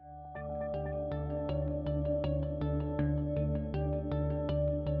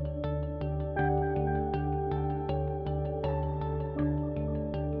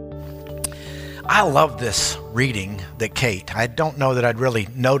I love this reading that Kate, I don't know that I'd really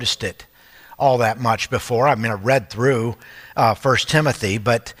noticed it all that much before. I mean, I read through 1 Timothy,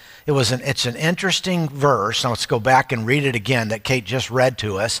 but it's an interesting verse. Now let's go back and read it again that Kate just read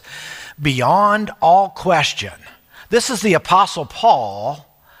to us. Beyond all question. This is the Apostle Paul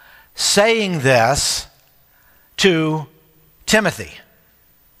saying this to Timothy.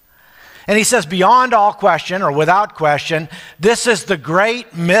 And he says, beyond all question, or without question, this is the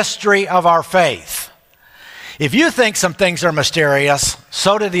great mystery of our faith. If you think some things are mysterious,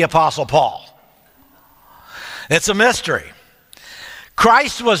 so did the Apostle Paul. It's a mystery.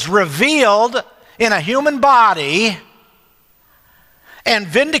 Christ was revealed in a human body and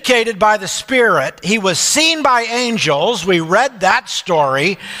vindicated by the Spirit. He was seen by angels. We read that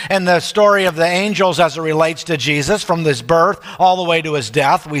story and the story of the angels as it relates to Jesus from his birth all the way to his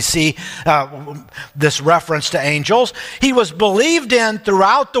death. We see this reference to angels. He was believed in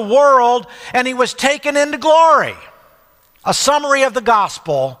throughout the world and he was taken into glory. A summary of the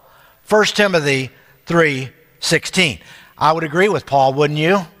gospel, 1 Timothy 3:16. I would agree with Paul, wouldn't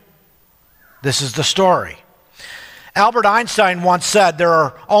you? This is the story. Albert Einstein once said there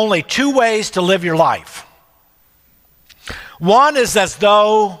are only two ways to live your life. One is as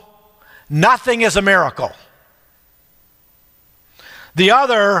though nothing is a miracle. The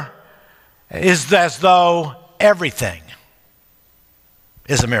other is as though everything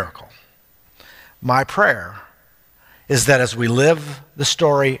is a miracle. My prayer is that as we live the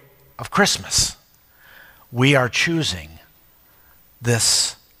story of Christmas, we are choosing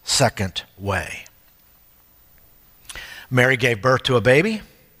this second way. Mary gave birth to a baby.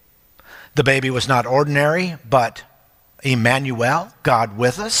 The baby was not ordinary, but Emmanuel, God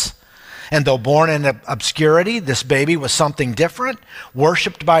with us. And though born in obscurity, this baby was something different,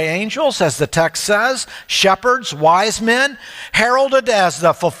 worshipped by angels, as the text says, shepherds, wise men, heralded as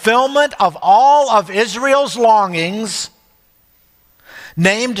the fulfillment of all of Israel's longings,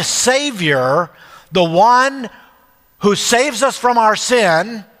 named Savior, the one who saves us from our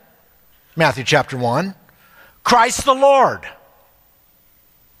sin, Matthew chapter 1, Christ the Lord.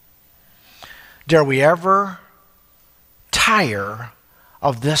 Dare we ever tire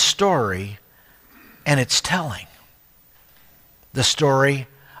of this story and its telling? The story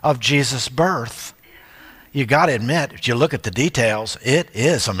of Jesus' birth. You got to admit, if you look at the details, it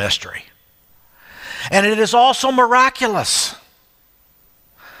is a mystery. And it is also miraculous.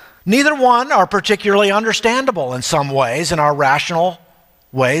 Neither one are particularly understandable in some ways in our rational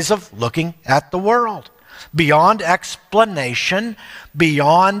ways of looking at the world. Beyond explanation,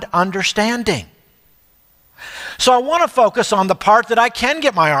 beyond understanding. So I want to focus on the part that I can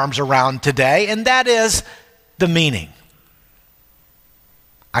get my arms around today, and that is the meaning.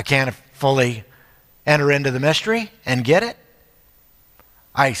 I can't fully enter into the mystery and get it.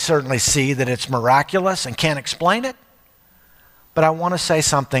 I certainly see that it's miraculous and can't explain it. But I want to say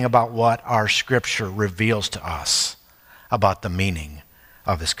something about what our Scripture reveals to us about the meaning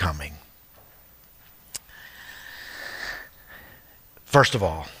of his coming. First of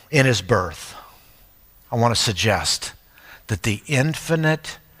all, in his birth, I want to suggest that the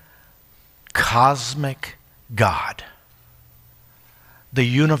infinite, cosmic God, the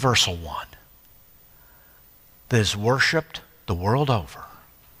universal one, that is worshipped the world over,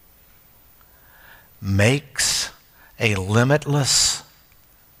 makes a limitless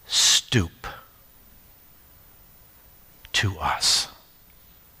stoop to us.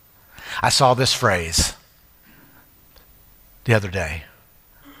 I saw this phrase the other day,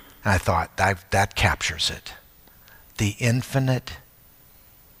 and I thought, that captures it. The infinite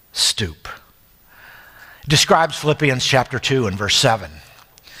stoop. It describes Philippians chapter 2 and verse 7,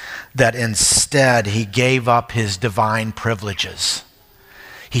 that instead he gave up his divine privileges.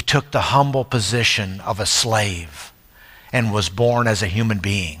 He took the humble position of a slave and was born as a human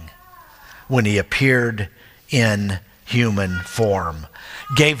being when he appeared in human form.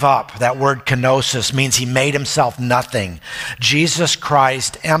 Gave up. That word kenosis means he made himself nothing. Jesus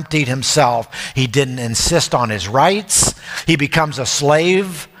Christ emptied himself. He didn't insist on his rights. He becomes a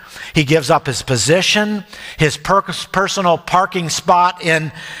slave. He gives up his position, his personal parking spot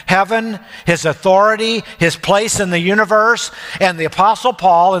in heaven, his authority, his place in the universe. And the Apostle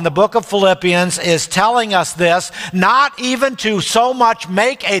Paul in the book of Philippians is telling us this, not even to so much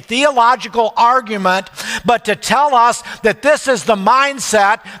make a theological argument, but to tell us that this is the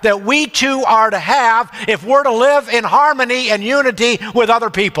mindset that we too are to have if we're to live in harmony and unity with other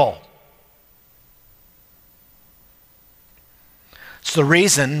people. It's the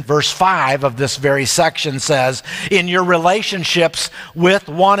reason verse 5 of this very section says, in your relationships with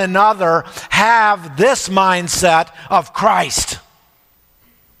one another, have this mindset of Christ.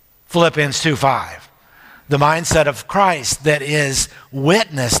 Philippians 2:5. The mindset of Christ that is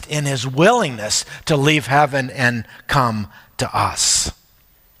witnessed in his willingness to leave heaven and come to us.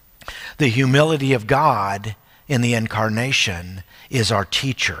 The humility of God in the incarnation is our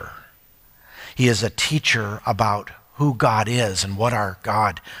teacher. He is a teacher about who God is and what our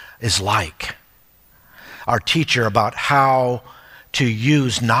God is like. Our teacher about how to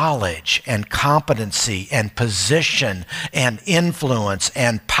use knowledge and competency and position and influence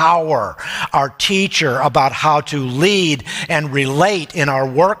and power. Our teacher about how to lead and relate in our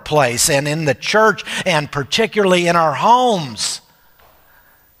workplace and in the church and particularly in our homes.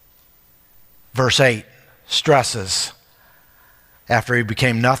 Verse 8 stresses, after he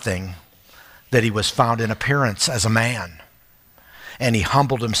became nothing, that he was found in appearance as a man. And he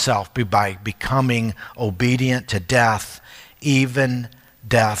humbled himself by becoming obedient to death, even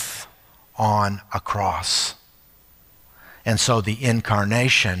death on a cross. And so the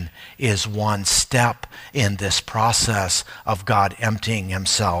incarnation is one step in this process of God emptying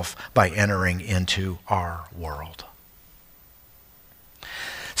himself by entering into our world.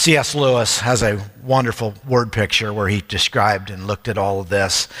 C.S. Lewis has a wonderful word picture where he described and looked at all of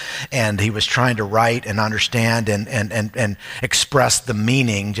this, and he was trying to write and understand and express the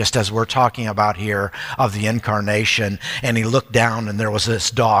meaning, just as we're talking about here, of the incarnation. And he looked down and there was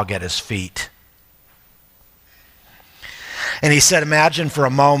this dog at his feet. And he said, imagine for a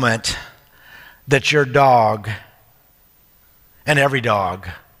moment that your dog, and every dog,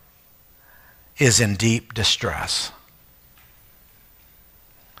 is in deep distress.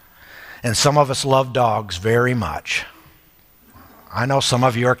 And some of us love dogs very much. I know some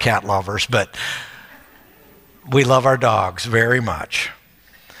of you are cat lovers, but we love our dogs very much.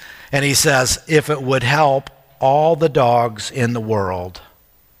 And he says, if it would help all the dogs in the world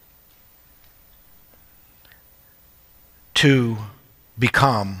to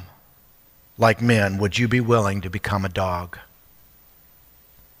become like men, would you be willing to become a dog?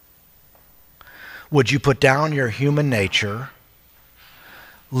 Would you put down your human nature,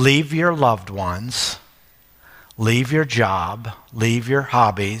 leave your loved ones, leave your job, leave your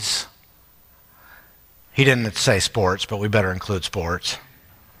hobbies? He didn't say sports, but we better include sports.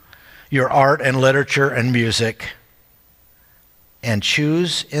 Your art and literature and music, and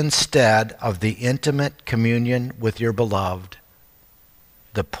choose instead of the intimate communion with your beloved,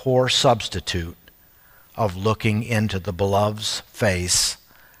 the poor substitute of looking into the beloved's face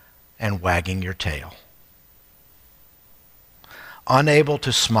and wagging your tail. Unable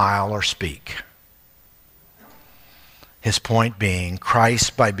to smile or speak. His point being,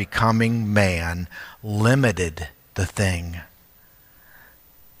 Christ, by becoming man, limited the thing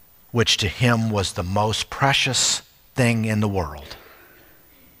which to him was the most precious thing in the world.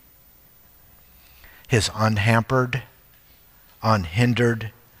 His unhampered,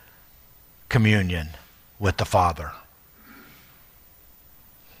 unhindered communion with the Father.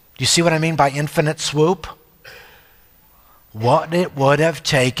 Do you see what I mean by infinite swoop? What it would have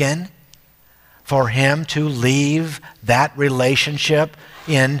taken for him to leave that relationship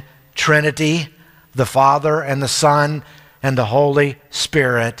in Trinity, the Father and the Son and the Holy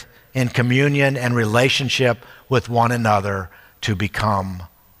Spirit, in communion and relationship with one another, to become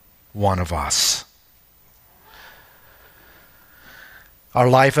one of us. Our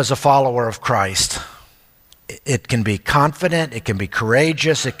life as a follower of Christ, it can be confident, it can be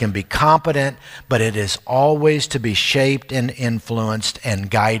courageous, it can be competent, but it is always to be shaped and influenced and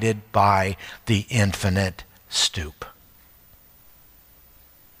guided by the infinite stoop.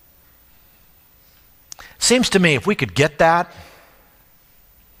 Seems to me if we could get that,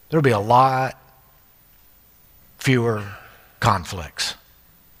 there would be a lot fewer conflicts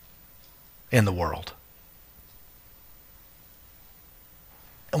in the world.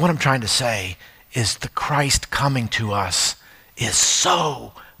 And what I'm trying to say is the Christ coming to us is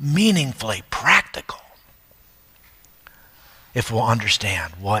so meaningfully practical if we'll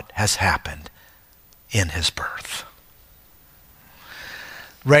understand what has happened in his birth.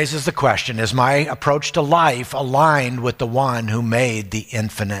 Raises the question, is my approach to life aligned with the one who made the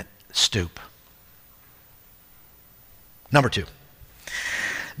infinite stoop? Number 2.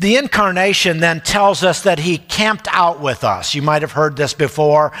 The incarnation then tells us that he camped out with us. You might have heard this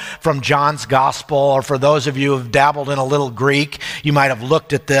before from John's gospel, or for those of you who have dabbled in a little Greek, you might have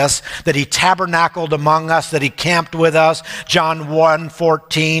looked at this, that he tabernacled among us, that he camped with us. John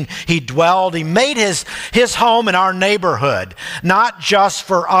 1:14, he dwelled, he made his home in our neighborhood, not just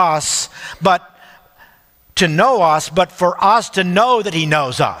for us, but to know us, but for us to know that he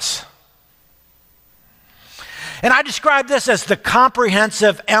knows us. And I describe this as the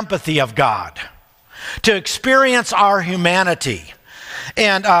comprehensive empathy of God, to experience our humanity,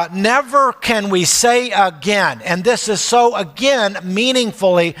 And never can we say again, and this is so, again,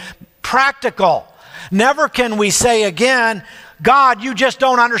 meaningfully practical. Never can we say again, God, you just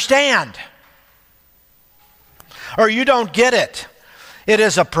don't understand. Or you don't get it. It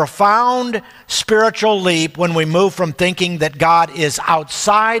is a profound spiritual leap when we move from thinking that God is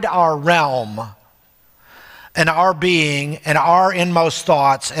outside our realm and our being and our inmost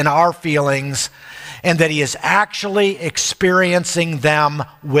thoughts and our feelings, and that He is actually experiencing them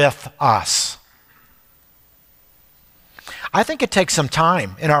with us. I think it takes some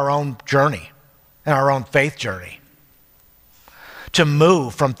time in our own journey, in our own faith journey, to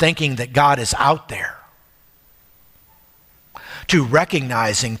move from thinking that God is out there to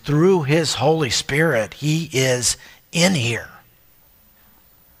recognizing through His Holy Spirit He is in here.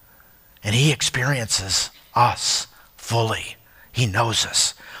 And He experiences us fully. He knows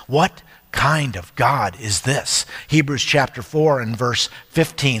us. What kind of God is this? Hebrews chapter 4 and verse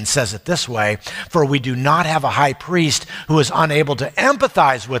 15 says it this way, "For we do not have a high priest who is unable to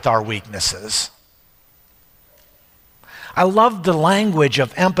empathize with our weaknesses." I love the language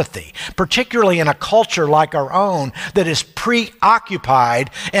of empathy, particularly in a culture like our own that is preoccupied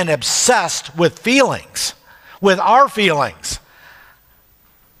and obsessed with feelings, with our feelings.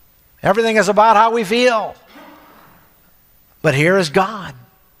 Everything is about how we feel. But here is God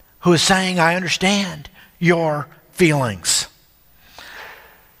who is saying, I understand your feelings.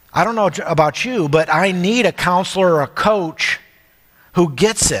 I don't know about you, but I need a counselor or a coach who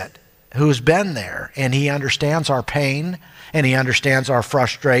gets it, who's been there, and he understands our pain, and he understands our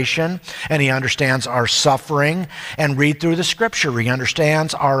frustration, and he understands our suffering. And read through the scripture. He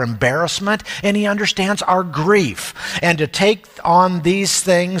understands our embarrassment, and he understands our grief. And to take on these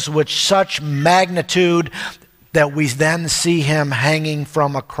things with such magnitude that we then see him hanging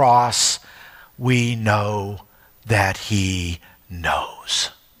from a cross, we know that he knows.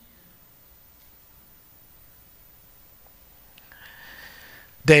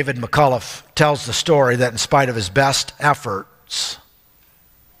 David McCullough tells the story that in spite of his best efforts,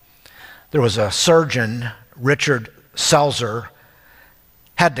 there was a surgeon, Richard Selzer,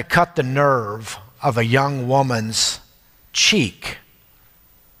 had to cut the nerve of a young woman's cheek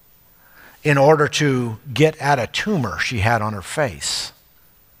in order to get at a tumor she had on her face.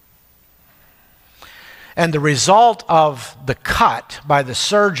 And the result of the cut by the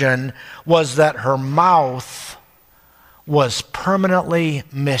surgeon was that her mouth was permanently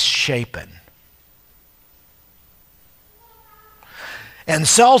misshapen. And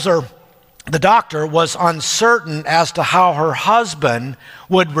Selzer, the doctor, was uncertain as to how her husband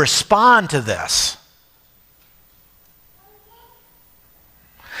would respond to this.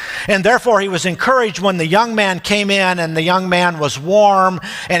 And therefore he was encouraged when the young man came in, and the young man was warm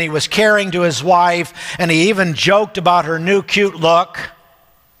and he was caring to his wife, and he even joked about her new cute look.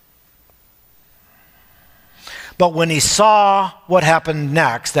 But when he saw what happened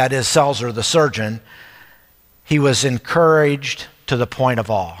next, that is Selzer the surgeon, he was encouraged to the point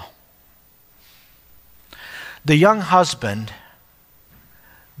of awe. The young husband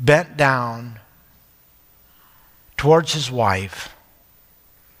bent down towards his wife,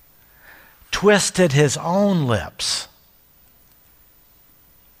 twisted his own lips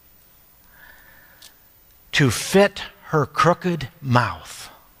to fit her crooked mouth,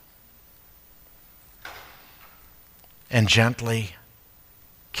 and gently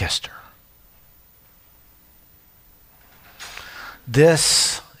kissed her.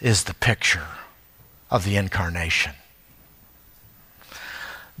 This is the picture of the incarnation.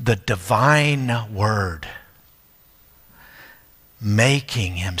 The divine Word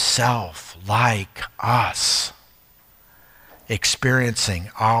making himself like us, experiencing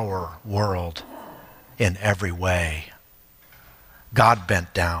our world in every way. God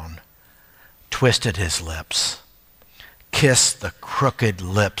bent down, twisted his lips, kissed the crooked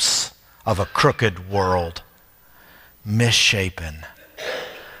lips of a crooked world, misshapen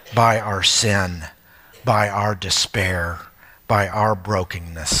by our sin, by our despair, by our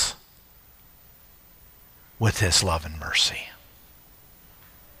brokenness, with his love and mercy.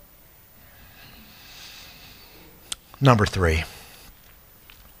 Number 3,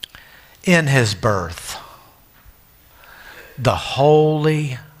 in his birth, the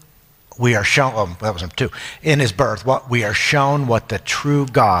holy, we are shown, that was number 2. In his birth, we are shown what the true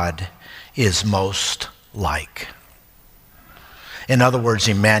God is most like. In other words,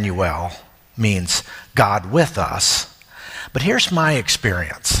 Emmanuel means God with us. But here's my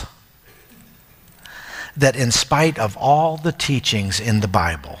experience, that in spite of all the teachings in the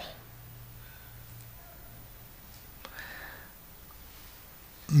Bible,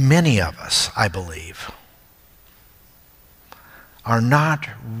 many of us, I believe, are not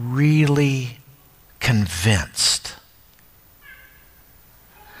really convinced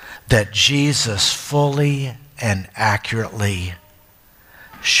that Jesus fully and accurately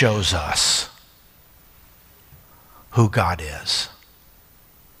shows us who God is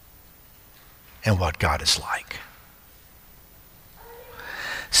and what God is like.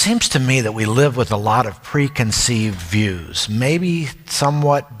 Seems to me that we live with a lot of preconceived views, maybe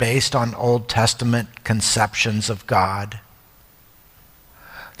somewhat based on Old Testament conceptions of God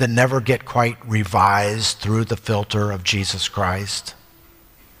that never get quite revised through the filter of Jesus Christ.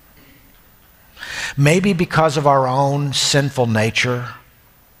 Maybe because of our own sinful nature,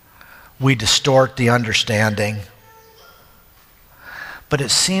 we distort the understanding. But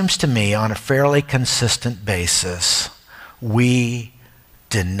it seems to me on a fairly consistent basis, we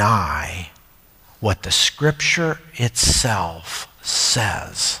deny what the Scripture itself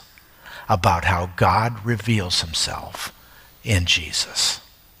says about how God reveals himself in Jesus.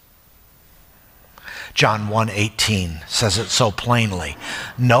 John 1:18 says it so plainly.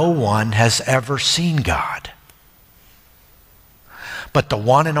 No one has ever seen God, but the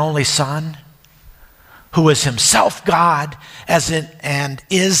one and only Son, who is himself God and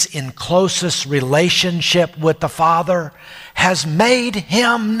is in closest relationship with the Father, has made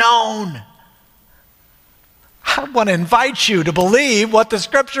him known. I want to invite you to believe what the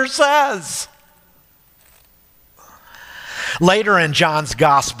Scripture says. Later in John's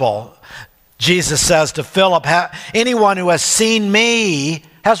Gospel, Jesus says to Philip, anyone who has seen me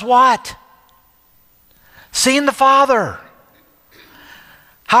has what? Seen the Father.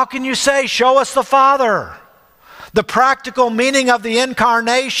 How can you say, show us the Father? The practical meaning of the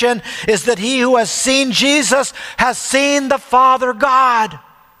incarnation is that he who has seen Jesus has seen the Father God.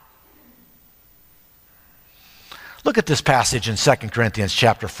 Look at this passage in 2 Corinthians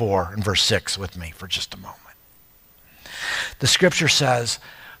chapter 4 and verse 6 with me for just a moment. The Scripture says,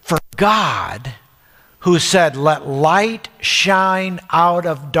 for God, who said, let light shine out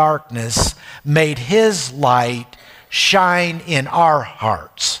of darkness, made his light shine in our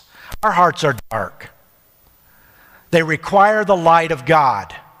hearts. Our hearts are dark. They require the light of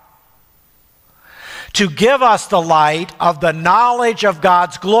God to give us the light of the knowledge of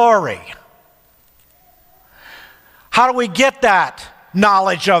God's glory. How do we get that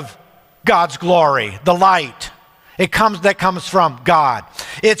knowledge of God's glory, the light? That comes from God.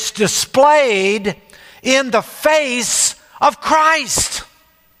 It's displayed in the face of Christ.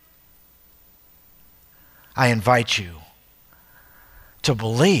 I invite you to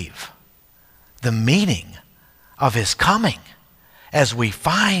believe the meaning of his coming as we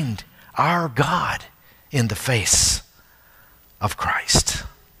find our God in the face of Christ.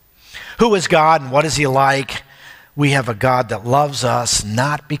 Who is God and what is he like? We have a God that loves us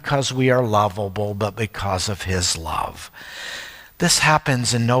not because we are lovable, but because of his love. This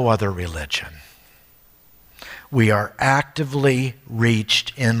happens in no other religion. We are actively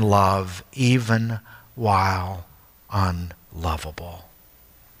reached in love even while unlovable.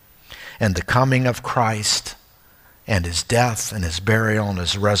 And the coming of Christ and his death and his burial and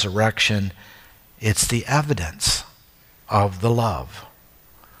his resurrection, it's the evidence of the love.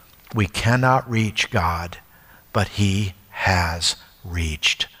 We cannot reach God, but he has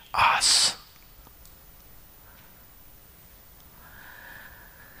reached us.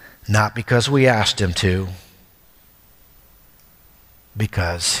 Not because we asked him to,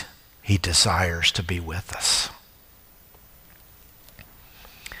 because he desires to be with us.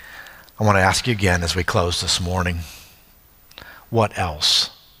 I want to ask you again as we close this morning, what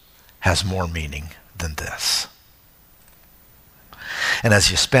else has more meaning than this? And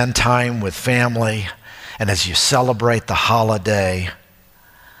as you spend time with family, and as you celebrate the holiday,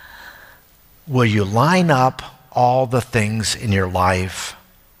 will you line up all the things in your life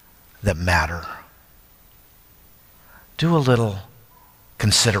that matter? Do a little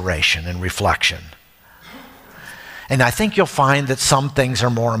consideration and reflection. And I think you'll find that some things are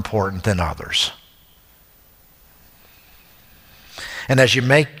more important than others. And as you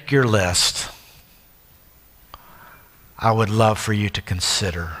make your list, I would love for you to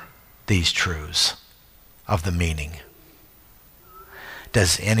consider these truths of the meaning.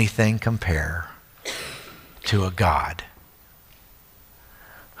 Does anything compare to a God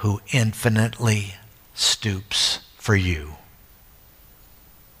who infinitely stoops for you,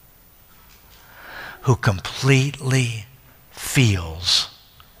 who completely feels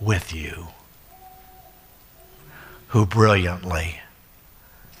with you, who brilliantly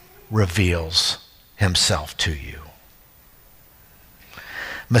reveals himself to you?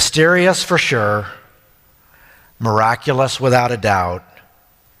 Mysterious for sure, miraculous without a doubt,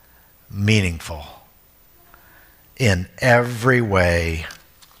 meaningful in every way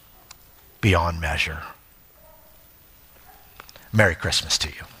beyond measure. Merry Christmas to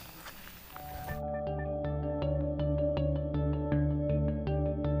you.